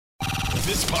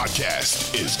This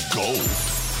podcast is gold.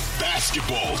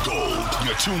 Basketball gold.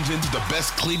 You're tuned into the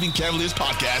best Cleveland Cavaliers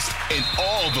podcast in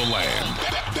all the land.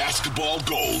 Basketball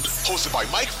gold. Hosted by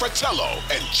Mike Fratello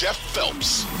and Jeff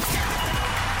Phelps.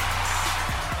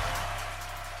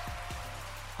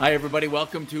 Hi, everybody.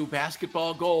 Welcome to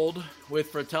Basketball Gold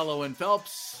with Fratello and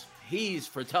Phelps. He's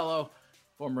Fratello,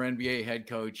 former NBA head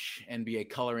coach, NBA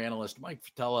color analyst Mike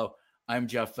Fratello. I'm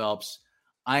Jeff Phelps.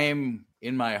 I am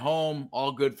in my home.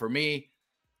 All good for me.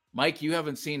 Mike, you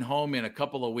haven't seen home in a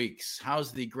couple of weeks.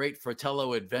 How's the great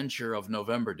Fratello adventure of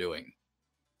November doing?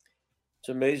 It's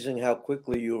amazing how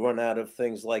quickly you run out of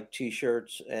things like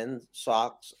T-shirts and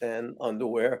socks and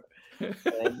underwear.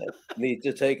 And need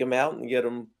to take them out and get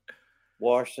them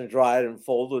washed and dried and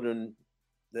folded and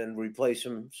then replace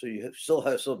them so you still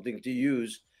have something to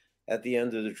use at the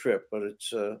end of the trip. But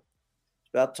it's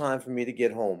about time for me to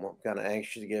get home. I'm kind of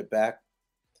anxious to get back.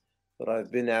 But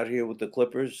I've been out here with the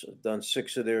Clippers. I've done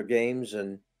 6 of their games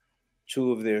and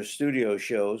 2 of their studio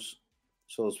shows.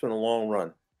 So it's been a long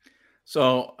run.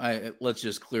 So let's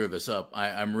just clear this up.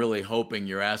 I'm really hoping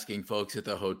you're asking folks at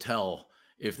the hotel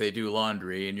if they do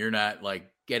laundry, and you're not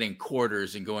like getting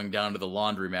quarters and going down to the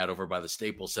laundromat over by the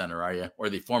Staples Center, are you? Or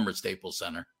the former Staples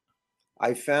Center?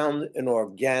 I found an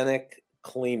organic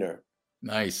cleaner.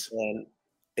 Nice. And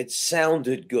it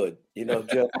sounded good. You know,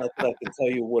 Jeff, I can tell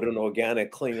you what an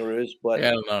organic cleaner is, but yeah,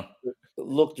 I don't know. It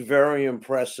looked very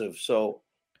impressive. So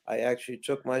I actually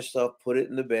took my stuff, put it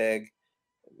in the bag,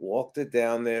 walked it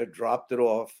down there, dropped it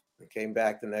off, and came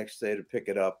back the next day to pick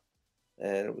it up.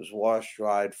 And it was washed,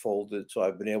 dried, folded. So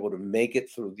I've been able to make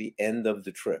it through the end of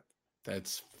the trip.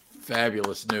 That's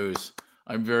fabulous news.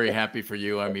 I'm very happy for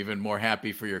you. I'm even more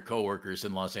happy for your coworkers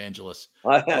in Los Angeles.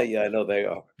 Yeah, I know they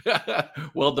are.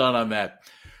 Well done on that.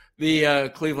 The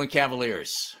Cleveland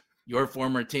Cavaliers, your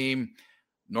former team,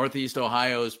 Northeast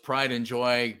Ohio's pride and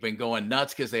joy, been going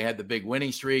nuts because they had the big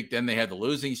winning streak. Then they had the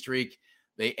losing streak.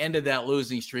 They ended that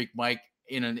losing streak, Mike,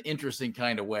 in an interesting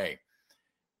kind of way.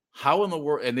 How in the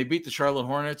world, and they beat the Charlotte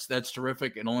Hornets. That's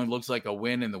terrific. It only looks like a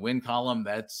win in the win column.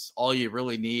 That's all you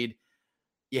really need.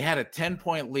 You had a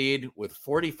 10-point lead with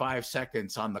 45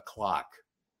 seconds on the clock.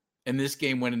 And this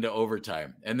game went into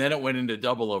overtime. And then it went into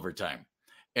double overtime.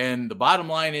 And the bottom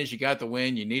line is you got the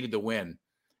win. You needed the win.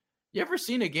 You ever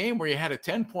seen a game where you had a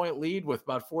 10-point lead with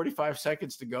about 45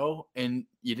 seconds to go and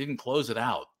you didn't close it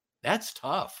out? That's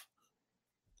tough.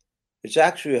 It's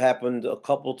actually happened a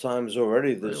couple times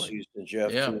already this Really? season,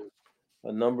 Jeff, Yeah. to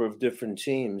a number of different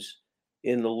teams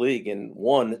in the league. And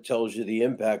one, it tells you the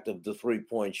impact of the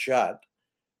three-point shot.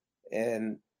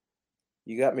 And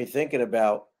you got me thinking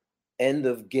about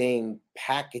end-of-game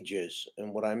packages.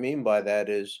 And what I mean by that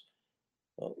is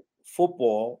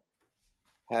football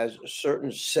has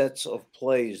certain sets of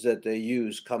plays that they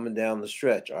use coming down the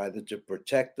stretch, either to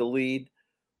protect the lead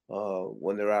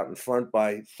when they're out in front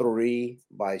by 3,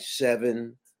 by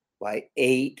 7, by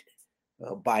 8,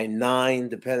 by 9,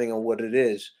 depending on what it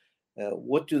is.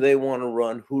 What do they want to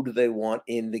run? Who do they want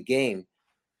in the game?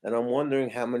 And I'm wondering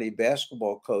how many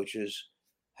basketball coaches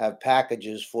have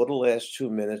packages for the last 2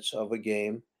 minutes of a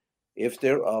game, if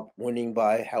they're up, winning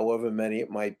by however many it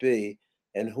might be,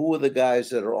 and who are the guys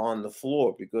that are on the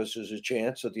floor? Because there's a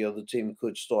chance that the other team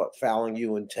could start fouling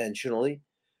you intentionally.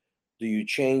 Do you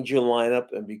change your lineup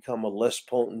and become a less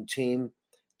potent team,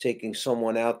 taking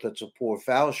someone out that's a poor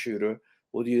foul shooter,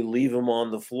 or do you leave him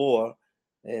on the floor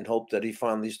and hope that he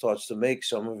finally starts to make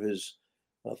some of his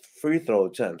free throw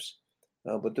attempts?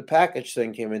 But the package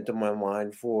thing came into my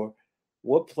mind for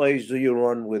what plays do you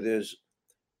run with his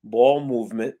ball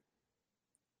movement,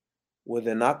 where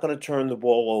they're not going to turn the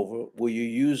ball over, where you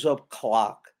use up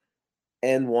clock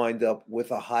and wind up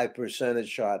with a high percentage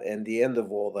shot and the end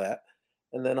of all that.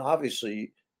 And then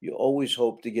obviously you always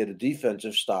hope to get a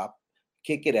defensive stop,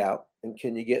 kick it out, and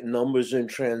can you get numbers in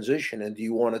transition? And do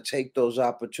you want to take those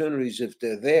opportunities if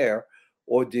they're there,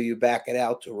 or do you back it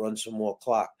out to run some more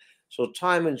clock? So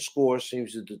time and score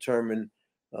seems to determine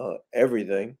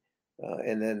everything.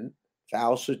 And then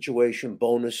foul situation,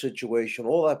 bonus situation,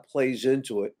 all that plays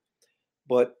into it.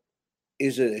 But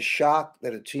is it a shock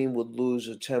that a team would lose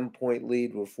a 10-point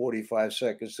lead with 45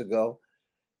 seconds to go?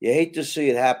 You hate to see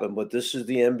it happen, but this is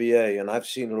the NBA, and I've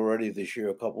seen it already this year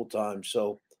a couple times.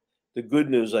 So the good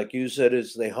news, like you said,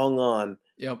 is they hung on.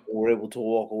 Yep. And were able to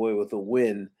walk away with a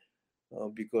win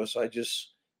because I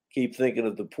just keep thinking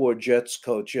of the poor Jets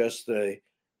coach yesterday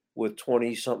with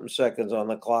 20-something seconds on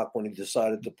the clock when he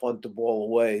decided to punt the ball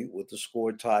away with the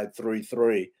score tied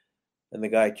 3-3. And the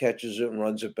guy catches it and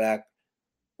runs it back,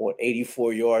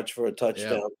 84 yards for a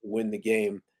touchdown to win the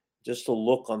game. Just the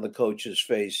look on the coach's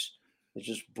face it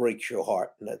just breaks your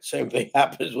heart. And that same thing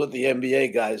happens with the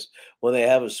NBA guys when they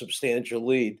have a substantial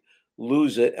lead,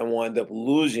 lose it, and wind up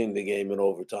losing the game in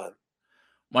overtime.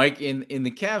 Mike, in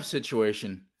the Cavs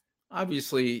situation,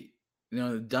 obviously,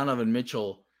 Donovan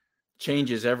Mitchell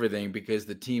changes everything because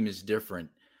the team is different,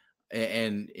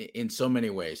 and in so many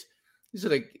ways. Is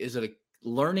it a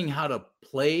learning how to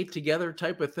play together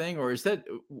type of thing, or is that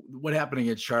what happened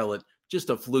against Charlotte just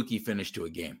a fluky finish to a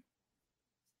game?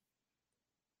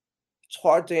 It's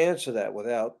hard to answer that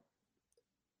without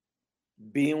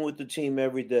being with the team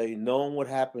every day, knowing what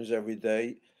happens every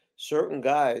day. Certain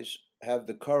guys have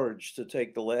the courage to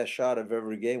take the last shot of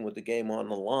every game with the game on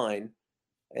the line.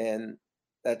 And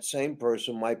that same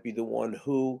person might be the one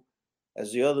who,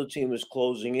 as the other team is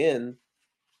closing in,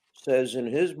 says in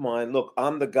his mind, look,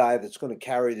 I'm the guy that's going to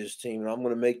carry this team and I'm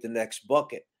going to make the next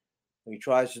bucket. He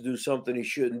tries to do something he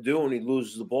shouldn't do and he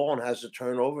loses the ball and has a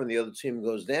turnover and the other team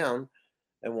goes down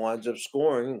and winds up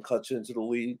scoring and cuts into the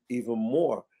lead even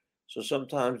more. So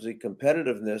sometimes the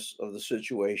competitiveness of the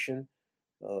situation,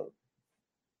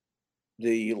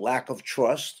 the lack of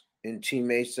trust in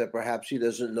teammates that perhaps he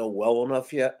doesn't know well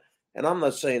enough yet. And I'm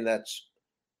not saying that's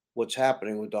what's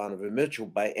happening with Donovan Mitchell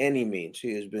by any means.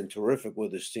 He has been terrific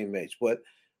with his teammates. But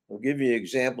I'll give you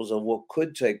examples of what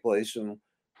could take place and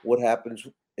what happens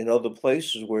in other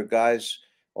places where guys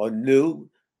are new.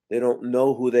 They don't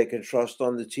know who they can trust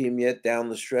on the team yet down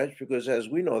the stretch because, as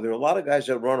we know, there are a lot of guys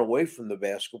that run away from the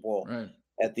basketball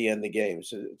at the end of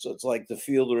games. It's like the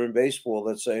fielder in baseball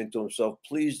that's saying to himself,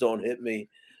 please don't hit me.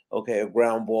 Okay, a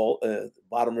ground ball,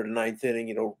 bottom of the ninth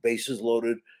inning, bases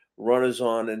loaded, runners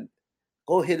on, and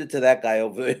go hit it to that guy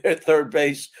over there at third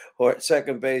base or at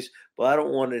second base, but I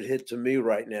don't want it hit to me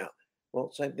right now.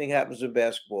 Well, same thing happens in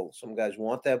basketball. Some guys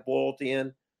want that ball at the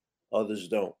end, others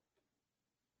don't.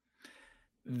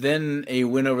 Then a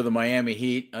win over the Miami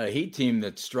Heat, a Heat team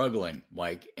that's struggling,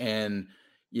 Mike. And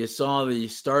you saw the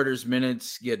starters'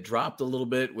 minutes get dropped a little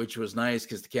bit, which was nice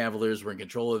because the Cavaliers were in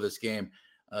control of this game.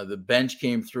 The bench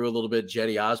came through a little bit.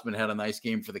 Cedi Osman had a nice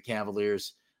game for the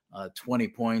Cavaliers, 20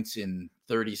 points in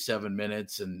 37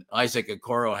 minutes. And Isaac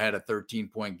Okoro had a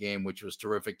 13-point game, which was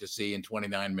terrific to see in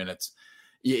 29 minutes.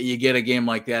 You get a game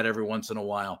like that every once in a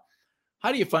while.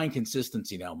 How do you find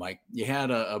consistency now, Mike? You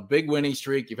had a big winning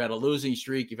streak. You've had a losing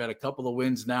streak. You've had a couple of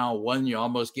wins now. One you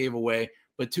almost gave away,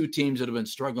 but two teams that have been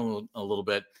struggling a little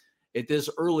bit at this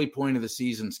early point of the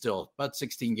season still, about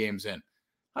 16 games in.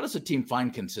 How does a team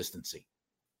find consistency?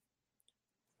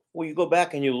 Well, you go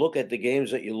back and you look at the games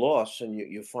that you lost and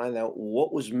you find out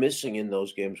what was missing in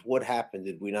those games. What happened?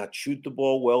 Did we not shoot the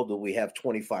ball well? Did we have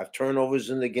 25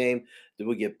 turnovers in the game? Did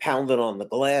we get pounded on the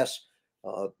glass?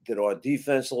 Did our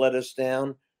defense let us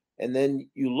down? And then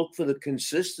you look for the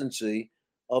consistency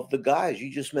of the guys.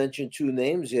 You just mentioned two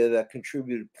names here that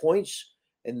contributed points,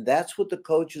 and that's what the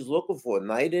coach is looking for,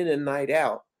 night in and night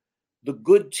out. The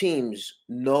good teams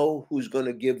know who's going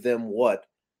to give them what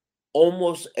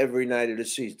almost every night of the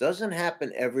season. Doesn't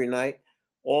happen every night.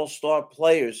 All-star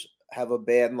players have a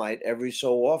bad night every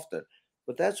so often.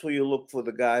 But that's where you look for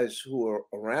the guys who are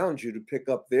around you to pick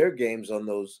up their games on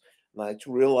those nights,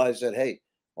 realize that, hey,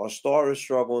 our star is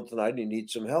struggling tonight. He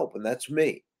needs some help, and that's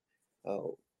me.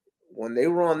 When they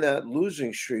were on that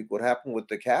losing streak, what happened with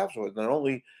the Cavs was not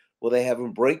only were they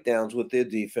having breakdowns with their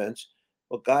defense,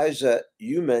 but guys that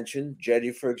you mentioned,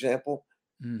 Cedi, for example,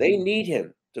 they need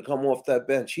him to come off that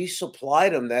bench. He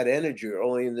supplied them that energy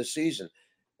early in the season.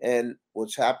 And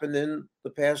what's happened in the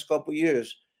past couple of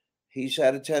years, he's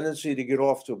had a tendency to get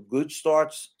off to good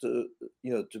starts to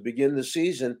begin the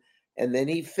season. And then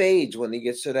he fades when he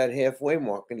gets to that halfway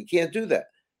mark, and he can't do that.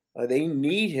 They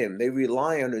need him. They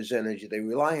rely on his energy. They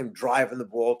rely on him driving the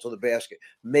ball to the basket,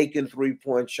 making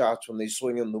three-point shots when they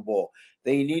swing him the ball.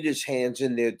 They need his hands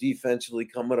in there defensively,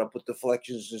 coming up with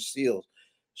deflections and steals.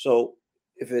 So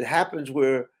if it happens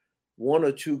where one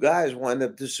or two guys wind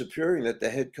up disappearing that the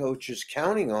head coach is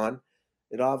counting on,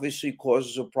 it obviously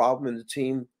causes a problem in the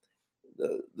team.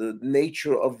 The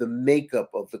nature of the makeup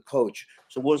of the coach.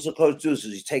 So what does the coach do? Does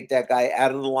he take that guy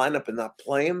out of the lineup and not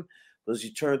play him? Does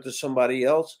he turn to somebody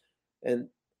else? And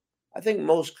I think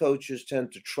most coaches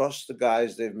tend to trust the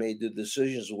guys they've made the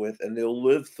decisions with, and they'll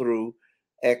live through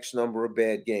X number of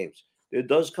bad games. There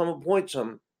does come a point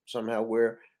somehow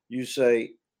where you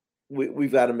say,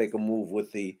 we've got to make a move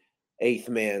with the eighth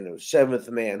man or seventh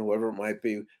man, whoever it might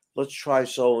be. Let's try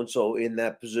so-and-so in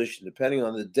that position. Depending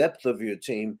on the depth of your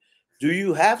team, do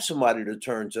you have somebody to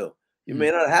turn to? You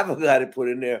may not have a guy to put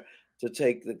in there to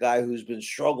take the guy who's been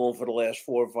struggling for the last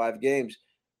 4 or 5 games.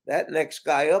 That next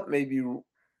guy up may be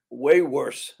way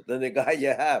worse than the guy you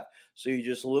have. So you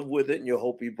just live with it and you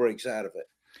hope he breaks out of it.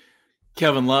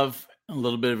 Kevin Love, A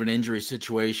little bit of an injury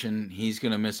situation. He's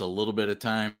going to miss a little bit of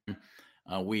time.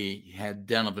 We had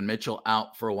Donovan Mitchell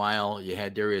out for a while. You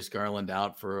had Darius Garland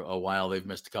out for a while. They've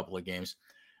missed a couple of games.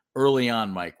 Early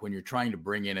on, Mike, when you're trying to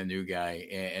bring in a new guy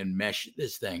and mesh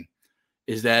this thing,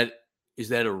 is that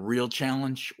a real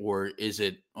challenge, or is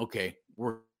it okay?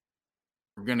 We're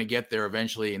going to get there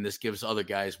eventually, and this gives other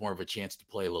guys more of a chance to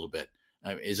play a little bit.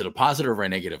 Is it a positive or a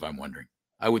negative? I'm wondering.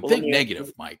 I would think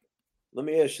negative, Mike. Let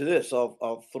me ask you this.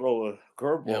 I'll throw a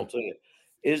curveball to you.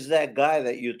 Is that guy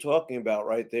that you're talking about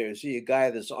right there, is he a guy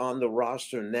that's on the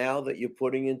roster now that you're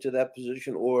putting into that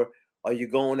position, or are you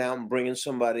going out and bringing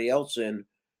somebody else in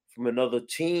from another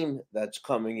team that's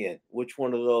coming in? Which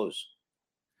one of those?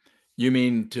 You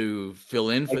mean to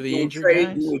fill in for Like the do a injured trade,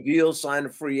 guys? do a deal, sign a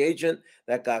free agent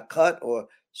that got cut, or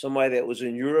somebody that was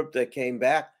in Europe that came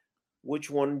back?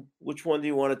 Which one do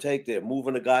you want to take there?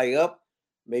 Moving a guy up,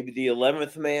 maybe the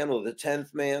 11th man or the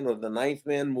 10th man or the 9th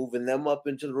man, moving them up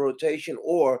into the rotation,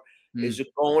 or is it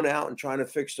going out and trying to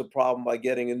fix the problem by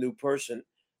getting a new person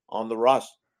on the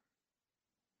roster?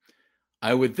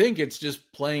 I would think it's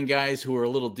just playing guys who are a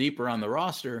little deeper on the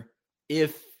roster,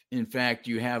 if in fact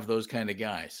you have those kind of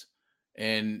guys.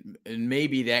 And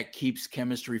maybe that keeps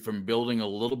chemistry from building a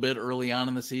little bit early on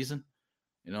in the season.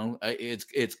 You know,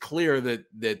 it's clear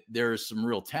that there's some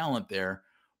real talent there,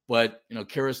 but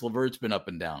Karis LeVert's been up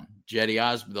and down. Cedi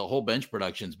Osman, the whole bench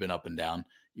production's been up and down.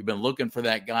 You've been looking for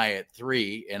that guy at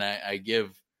 3, and I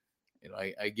give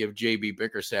JB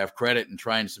Bickerstaff credit in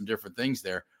trying some different things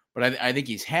there, but I think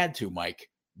he's had to, Mike,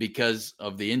 because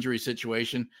of the injury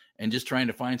situation and just trying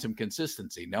to find some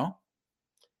consistency. No.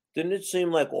 Didn't it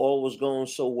seem like all was going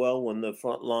so well when the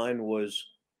front line was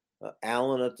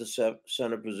Allen at the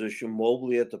center position,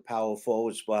 Mobley at the power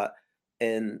forward spot,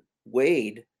 and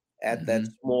Wade at that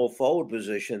small forward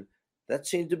position? That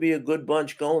seemed to be a good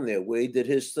bunch going there. Wade did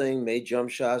his thing, made jump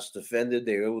shots, defended.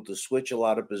 They were able to switch a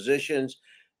lot of positions.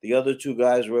 The other two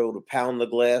guys were able to pound the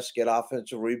glass, get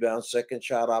offensive rebounds, second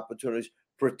shot opportunities,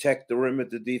 protect the rim at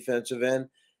the defensive end.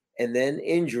 And then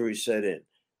injuries set in.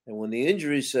 And when the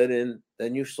injuries set in,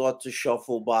 then you start to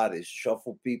shuffle bodies,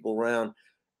 shuffle people around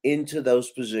into those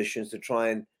positions to try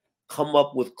and come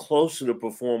up with close to the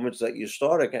performance that your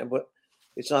starter can. But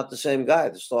it's not the same guy.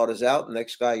 The starter's out. The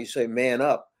next guy, you say, man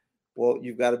up. Well,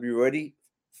 you've got to be ready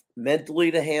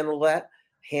mentally to handle that,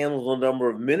 handle the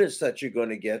number of minutes that you're going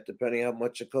to get, depending on how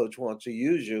much the coach wants to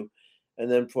use you.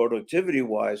 And then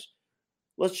productivity-wise,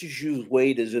 let's just use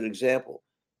Wade as an example.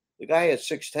 The guy at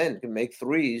 6'10" can make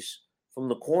threes from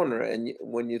the corner, and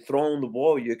when you throw him the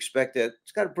ball, you expect that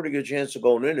it's got a pretty good chance of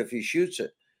going in if he shoots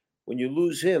it. When you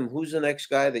lose him, who's the next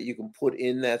guy that you can put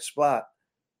in that spot?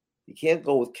 You can't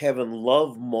go with Kevin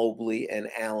Love, Mobley, and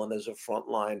Allen as a front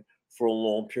line for a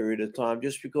long period of time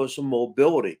just because of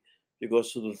mobility,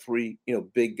 because of the 3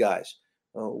 big guys.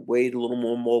 Wade a little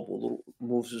more mobile,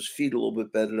 moves his feet a little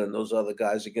bit better than those other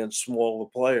guys against smaller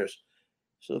players.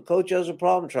 So the coach has a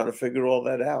problem trying to figure all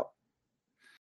that out.